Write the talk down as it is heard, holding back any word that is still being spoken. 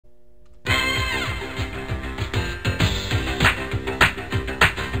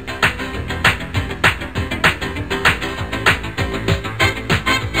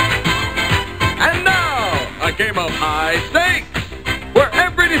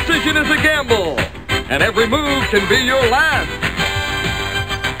decision is a gamble, and every move can be your last.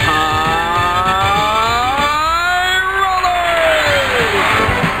 High Rollers!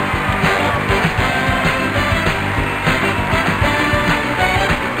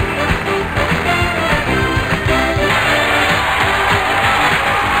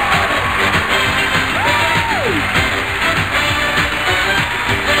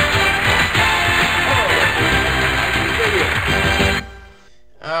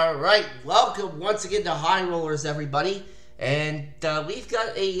 Alright, welcome once again to High Rollers, everybody. And we've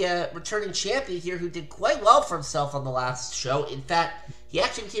got a returning champion here who did quite well for himself on the last show. In fact, he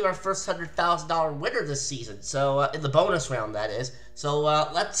actually became our first $100,000 winner this season. So, in the bonus round, that is. So,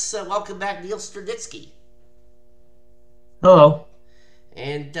 let's welcome back Neil Straditsky. Hello.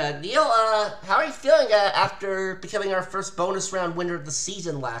 And, Neil, how are you feeling after becoming our first bonus round winner of the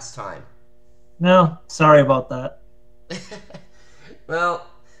season last time? No, sorry about that. Well,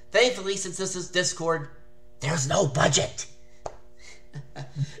 thankfully, since this is Discord, there's no budget.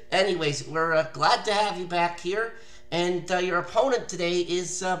 Anyways, we're glad to have you back here. And your opponent today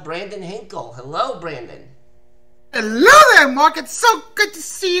is Brandon Hinkle. Hello, Brandon. Hello there, Mark. It's so good to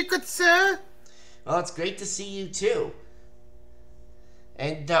see you, good sir. Well, it's great to see you, too.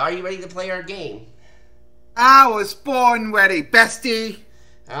 And are you ready to play our game? I was born ready, bestie.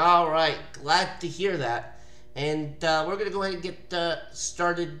 All right, glad to hear that. And we're going to go ahead and get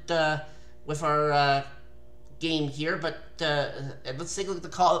started with our game here. But let's take a look at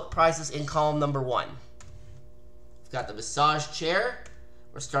the prizes in column number 1. We've got the massage chair.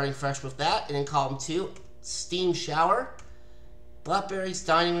 We're starting fresh with that. And in column 2, steam shower, Blackberry's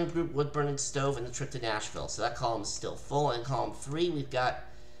dining room group, wood burning stove, and the trip to Nashville. So that column is still full. In column 3, we've got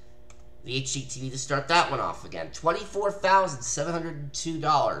the HGTV to start that one off again.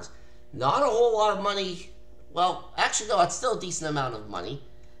 $24,702. Not a whole lot of money. Well, actually, no, it's still a decent amount of money.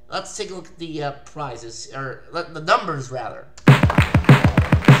 Let's take a look at the prizes, or the numbers, rather.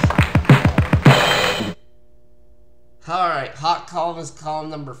 Alright, hot column is column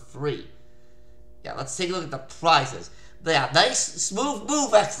number 3. Yeah, let's take a look at the prizes. Yeah, nice, smooth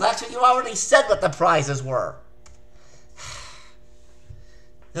move, Actually, you already said what the prizes were.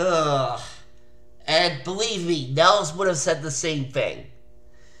 Ugh. And believe me, Nels would have said the same thing.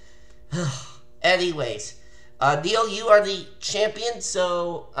 Anyways. Neil, you are the champion,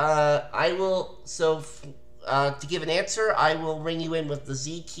 so to give an answer, I will ring you in with the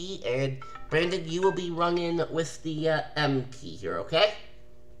Z key, and Brandon, you will be rung in with the M key here, okay?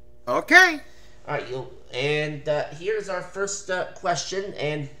 Okay. Alright, here's our first question,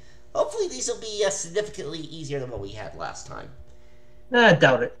 and hopefully these will be significantly easier than what we had last time. I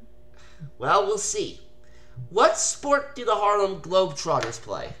doubt it. Well, we'll see. What sport do the Harlem Globetrotters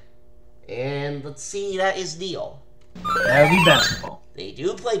play? And let's see, that is Neil. That would be basketball. They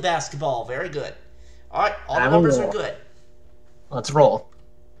do play basketball. Very good. Alright, all the numbers are good. Let's roll.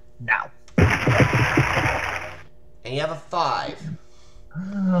 Now. And you have a 5.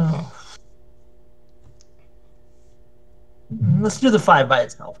 Let's do the 5 by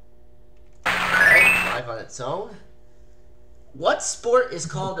itself. Alright, 5 on its own. What sport is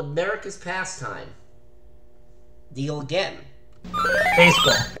called America's pastime? Neil again.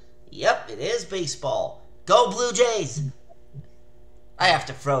 Baseball. Yep, it is baseball. Go Blue Jays! I have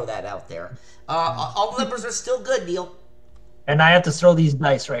to throw that out there. All the numbers are still good, Neil. And I have to throw these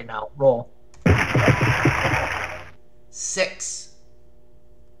dice right now. Roll. 6.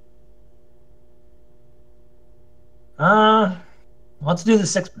 Let's do the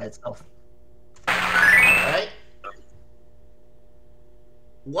 6 by itself. Alright.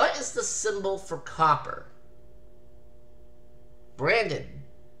 What is the symbol for copper? Brandon.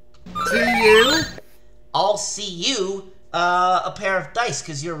 CU? I'll see you a pair of dice,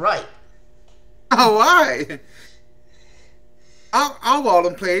 because you're right. Oh, why? I'll roll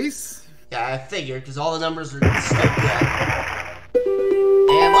them, please. Yeah, I figured, because all the numbers are still good.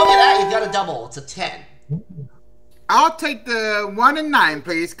 And look at that, you've got a double. It's a 10. I'll take the 1 and 9,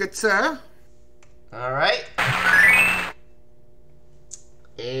 please, good sir. Alright.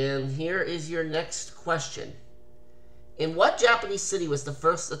 And here is your next question. In what Japanese city was the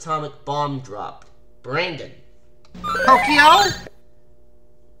first atomic bomb dropped? Brandon. Tokyo?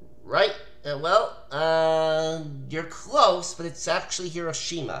 Right. You're close, but it's actually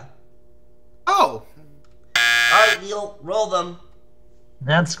Hiroshima. Oh. Alright, Neil, roll them.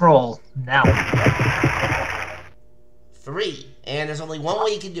 Let's roll. Now. 3. And there's only one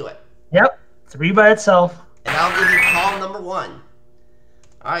way you can do it. Yep. 3 by itself. And I'll give you call number 1.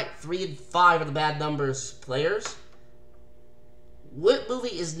 Alright, 3 and 5 are the bad numbers, players. What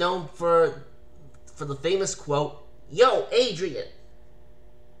movie is known for the famous quote, "Yo, Adrian"?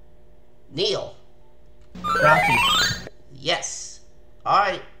 Neil. Rocky. Yes.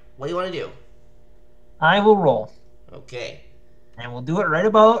 Alright, what do you want to do? I will roll. Okay. And we'll do it right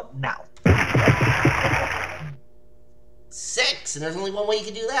about now. 6, and there's only one way you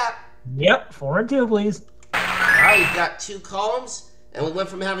can do that. Yep, 4 and 2, please. Alright, you've got 2 columns, and we went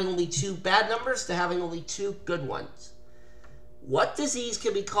from having only 2 bad numbers to having only 2 good ones. What disease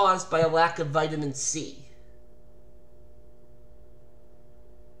can be caused by a lack of vitamin C?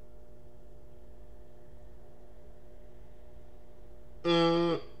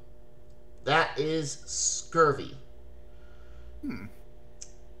 That is scurvy.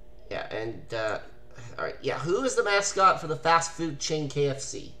 Yeah, and, alright, yeah, who is the mascot for the fast food chain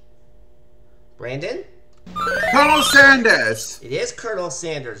KFC? Brandon? Colonel Sanders. It is Colonel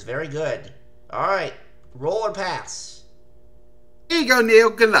Sanders. Very good. Alright, roll or pass? Here you go, Neil.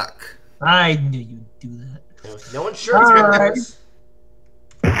 Good luck. I knew you'd do that. And with no insurance Alright. numbers,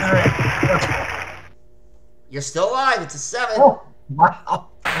 Alright. you're still alive. It's a 7. Oh, wow.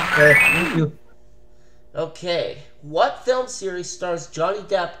 Okay, thank you. Okay, what film series stars Johnny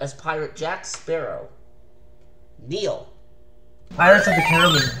Depp as pirate Jack Sparrow? Neil. Pirates of the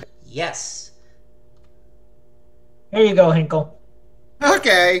Caribbean. Yes. Here you go, Hinkle.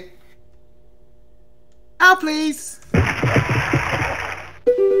 Okay. Now, please. Well,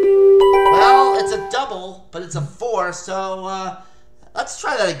 it's a double, but it's a 4, so, let's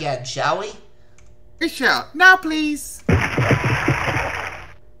try that again, shall we? We shall. Now, please.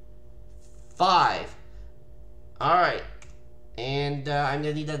 5. Alright. And, I'm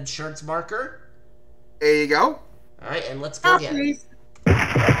gonna need an insurance marker. There you go. Alright, and let's go Now, again. please.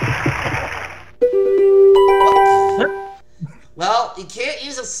 Well, you can't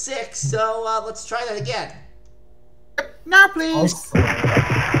use a 6, so, let's try that again. Now, please.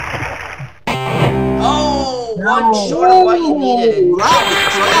 Oh, No. one short of what you needed. Ooh,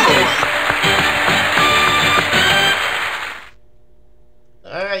 that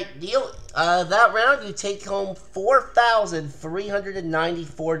Alright, Neil, that round you take home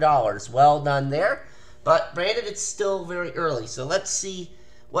 $4,394. Well done there. But, Brandon, it's still very early, so let's see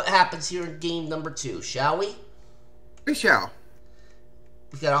what happens here in game number 2, shall we? we shall.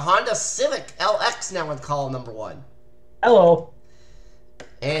 We've got a Honda Civic LX now in column number 1. Hello.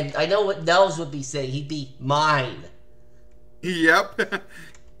 And I know what Nels would be saying. He'd be mine. Yep.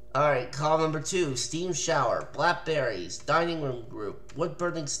 Alright, column number 2, steam shower, blackberries, dining room group, wood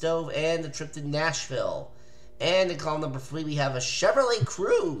burning stove, and the trip to Nashville. And in column number 3, we have a Chevrolet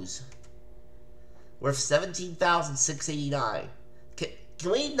Cruze worth $17,689. Can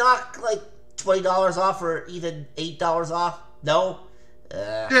we knock like $20 off or even $8 off? No?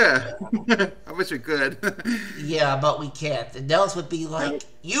 Yeah. I wish we could. Yeah, but we can't. And Nels would be like,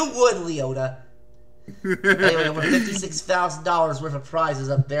 you would, Leota. Anyway, over $56,000 worth of prizes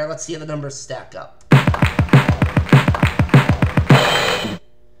up there. Let's see how the numbers stack up.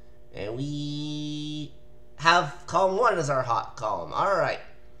 And we have column 1 as our hot column. Alright.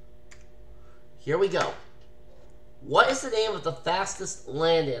 Here we go. What is the name of the fastest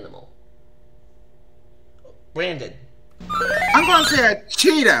land animal? Brandon. I'm going to say a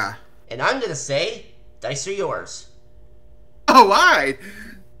cheetah. And I'm going to say, dice are yours. Oh, all right.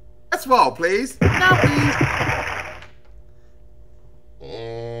 Let's roll, please. Now, please.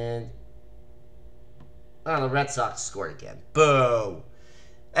 And... oh, the Red Sox scored again. Boo.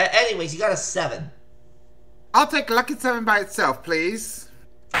 Anyways, you got a 7. I'll take Lucky 7 by itself, please.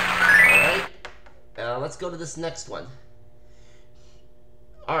 Alright. Let's go to this next one.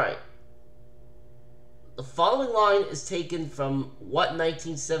 Alright. The following line is taken from what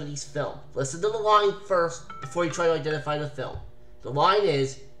 1970s film? Listen to the line first before you try to identify the film. The line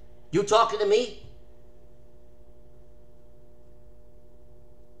is, you talking to me?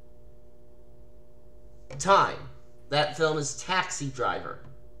 Time. That film is Taxi Driver.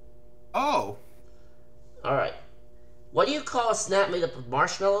 Oh. Alright. What do you call a snack made up of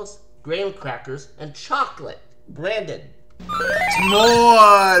marshmallows, graham crackers, and chocolate? Brandon.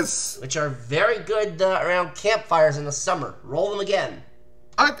 S'mores. Which are very good around campfires in the summer. Roll them again.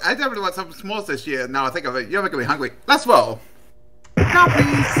 I definitely want some s'mores this year. Now I think of it. You're making me hungry. Let's roll. Now,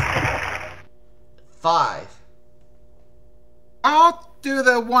 please. 5. I'll do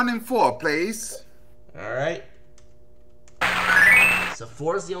the 1 and 4, please. Alright. So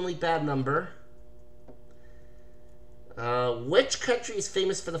 4 is the only bad number. Which country is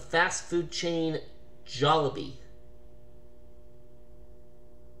famous for the fast food chain Jollibee?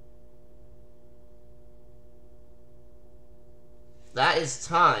 That is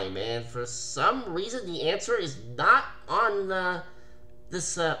time, and for some reason the answer is not on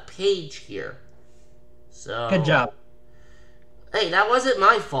this page here. So Good job. hey, that wasn't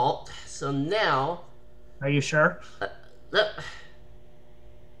my fault. So now, Are you sure? uh,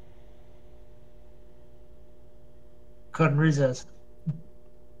 Couldn't resist.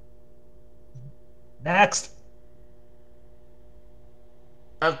 Next.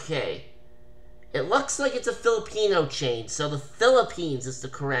 okay. It looks like it's a Filipino chain, so the Philippines is the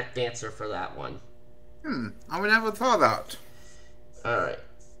correct answer for that one. I would never thought that. Alright.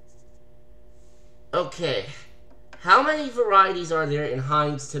 Okay. How many varieties are there in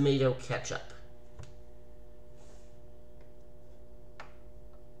Heinz tomato ketchup?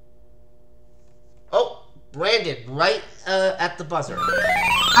 Oh, Brandon, right at the buzzer.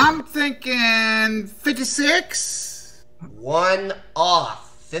 I'm thinking 56. One off.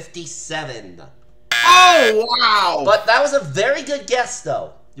 57. Oh, wow. But that was a very good guess,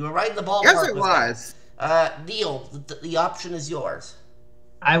 though. You were right in the ballpark. Yes, it with that. was. Neil, the option is yours.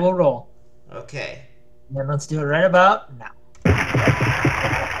 I will roll. Okay. Then let's do it right about now.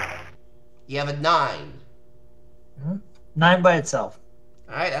 You have a 9. 9 by itself.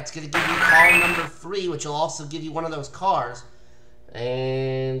 Alright, that's going to give you call number 3, which will also give you one of those cars.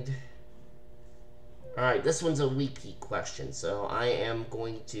 And... Alright, this one's a repeat question, so I am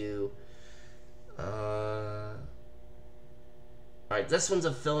going to... Alright, this one's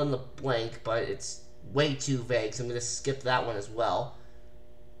a fill in the blank, but it's way too vague, so I'm going to skip that one as well.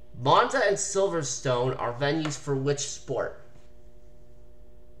 Monza and Silverstone are venues for which sport?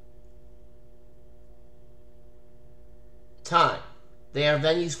 Time. They are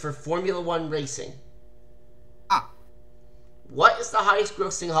venues for Formula One racing. Ah. What is the highest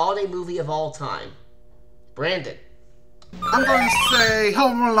grossing holiday movie of all time? Brandon. I'm going to say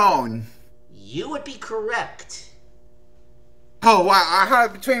Home Alone. You would be correct. Oh, wow. I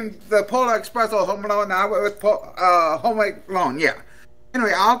had between the Polar Express or Home Alone. Now I went with Home Alone, yeah.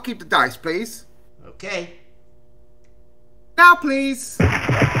 Anyway, I'll keep the dice, please. Okay. Now, please. Well,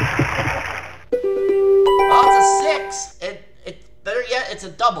 it's a 6. It better yet, it's a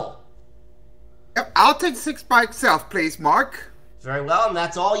double. Yep, I'll take 6 by itself, please, Mark. Very well, and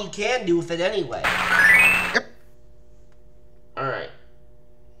that's all you can do with it anyway. Yep. Alright.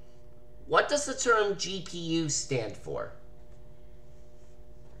 What does the term GPU stand for?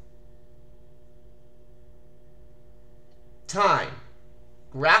 Time.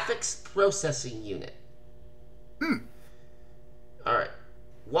 Graphics Processing Unit. Alright.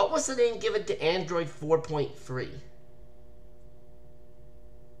 What was the name given to Android 4.3?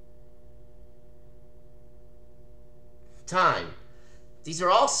 Time. These are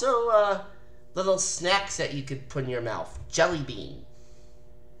also little snacks that you could put in your mouth. Jelly bean.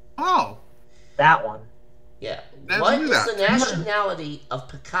 Oh. That one. Yeah. Never What knew is that. the nationality of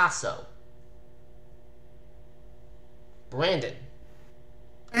Picasso? Brandon.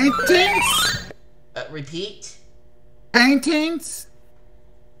 Paintings? Repeat. Paintings?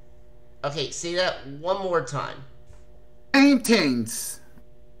 Okay, say that one more time. Paintings.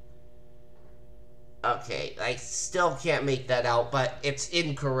 Okay, I still can't make that out, but it's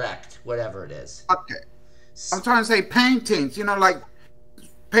incorrect, whatever it is. Okay. I'm trying to say paintings. You know, like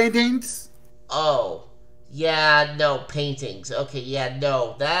paintings? Oh, yeah, no, paintings. Okay, yeah,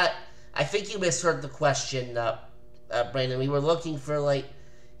 no, that... I think you misheard the question, Brandon. We were looking for, like,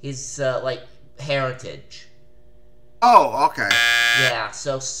 his, heritage. Oh, okay. Yeah,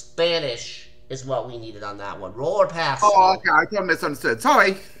 so Spanish is what we needed on that one. Roll or pass? Oh, okay. I totally misunderstood.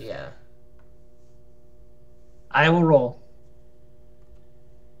 Sorry. Yeah. I will roll.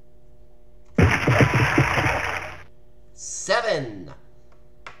 7.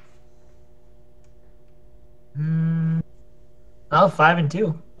 Oh, 5 and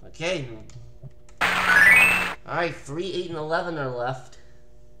 2. Okay. Alright, 3, 8, and 11 are left.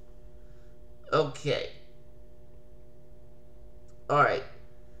 Okay. Alright.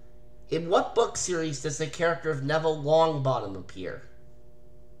 In what book series does the character of Neville Longbottom appear?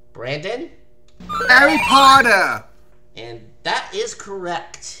 Brandon? Harry Potter. And that is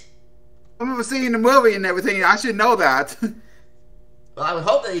correct. I remember seeing the movie and everything. I should know that. Well, I would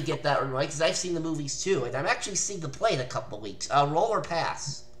hope that you get that one right, because I've seen the movies too, and I've actually seen the play in a couple of weeks. Roll or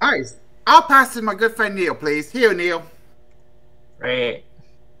pass? Alright. I'll pass to my good friend Neil, please. Here, Neil. Great.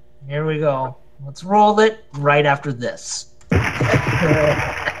 Here we go. Let's roll it right after this.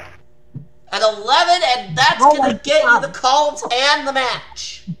 At 11, and that's Oh going my to get you God. the calls and the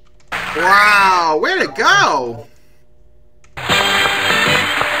match. Wow. Way to go.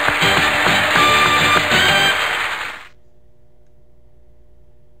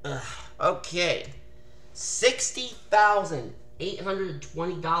 Okay.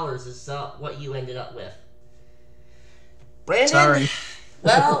 $60,820 is what you ended up with. Brandon? Sorry.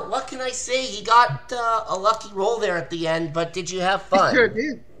 Well, what can I say? You got a lucky roll there at the end, but did you have fun? Sure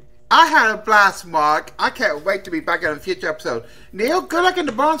did. I had a blast, Mark. I can't wait to be back in a future episode. Neil, good luck in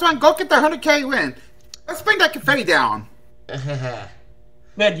the bonus round. Go get the 100K win. Let's bring that confetti down.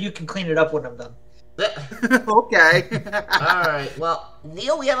 Good, you can clean it up when I'm done. Okay. Alright, well,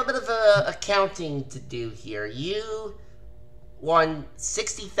 Neil, we have a bit of accounting to do here. You won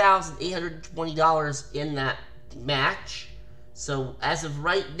 $60,820 in that match. So, as of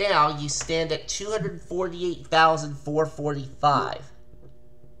right now, you stand at $248,445.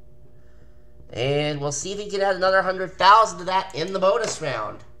 And we'll see if you can add another 100,000 to that in the bonus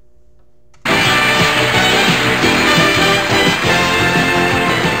round. Okay.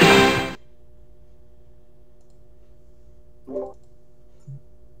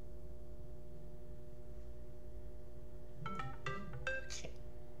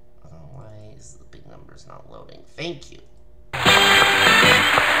 Why is the big numbers not loading? Thank you.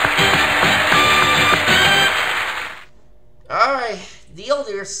 Alright, Neil,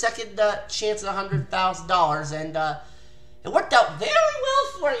 your second chance at $100,000, and it worked out very well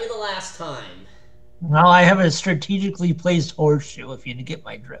for you the last time. Well, I have a strategically placed horseshoe, if you get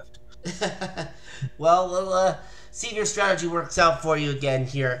my drift. Well, we'll see if your strategy works out for you again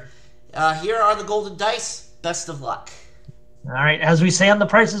here. Here are the golden dice. Best of luck. All right, as we say on The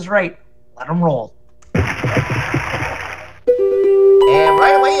Price is Right, let them roll. And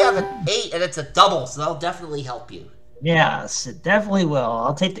right away you have an 8, and it's a double, so that'll definitely help you. Yes, it definitely will.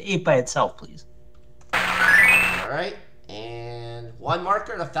 I'll take the 8 by itself, please. Alright, and one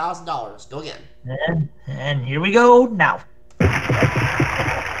marker and $1,000. Go again. And here we go now.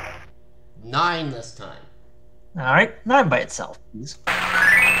 9 this time. All right, 9 by itself, please.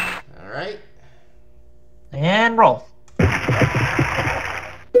 Alright. And roll.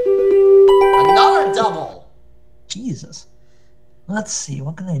 Another double. Jesus. Let's see,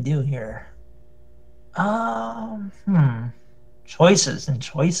 what can I do here? Choices and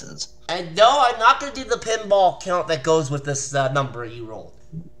choices. And no, I'm not going to do the pinball count that goes with this number you rolled.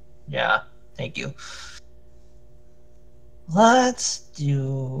 Yeah, thank you. Let's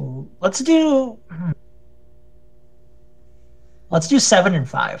do 7 and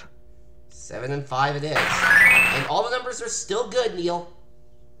 5. 7 and 5 it is. And all the numbers are still good, Neil.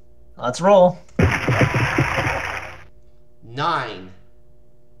 Let's roll. 9.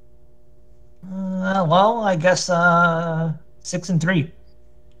 Well, I guess 6 and 3.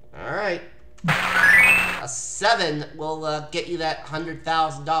 Alright. A 7 will get you that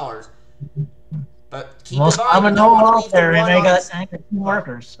 $100,000. But keep Most in mind, common you don't roll want to out leave there, the and one I on got its... 2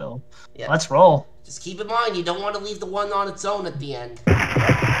 markers, so Yeah. let's roll. Just keep in mind, you don't want to leave the one on its own at the end.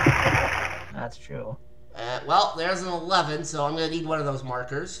 That's true. Well, there's an 11, so I'm going to need one of those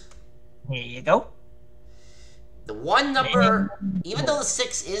markers. Here you go. The one number, even though the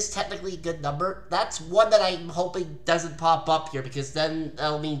 6 is technically a good number, that's one that I'm hoping doesn't pop up here, because then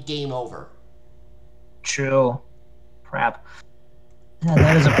that'll mean game over. True. Crap. Yeah,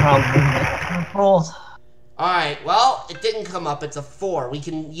 that is a problem, isn't it? Roll. Alright, well, it didn't come up. It's a 4. We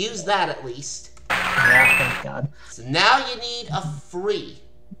can use that at least. Yeah, thank God. So now you need a 3.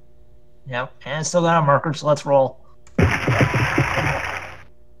 Yep, and I still got a marker, so let's roll.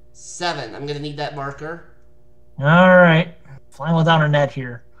 7. I'm going to need that marker. Alright. Flying without a net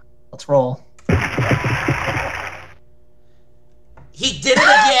here. Let's roll. He did it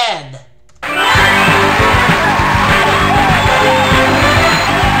again!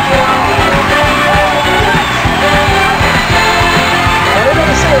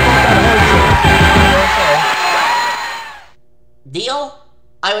 Neil,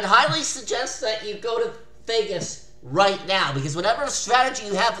 I would highly suggest that you go to Vegas right now, because whatever strategy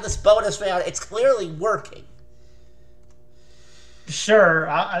you have for this bonus round, it's clearly working. Sure,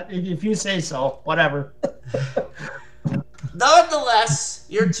 if you say so. Whatever. Nonetheless,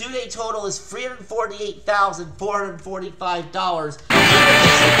 your 2-day total is $348,445.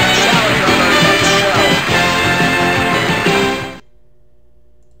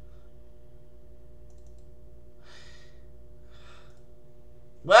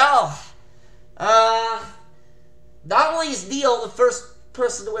 Well, not only is Neil the first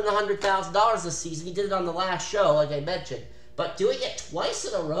person to win the $100,000 this season, he did it on the last show, like I mentioned, but doing it twice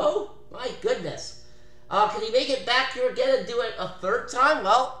in a row? My goodness. Can he make it back here again and do it a third time?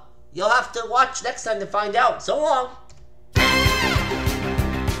 Well, you'll have to watch next time to find out. So long.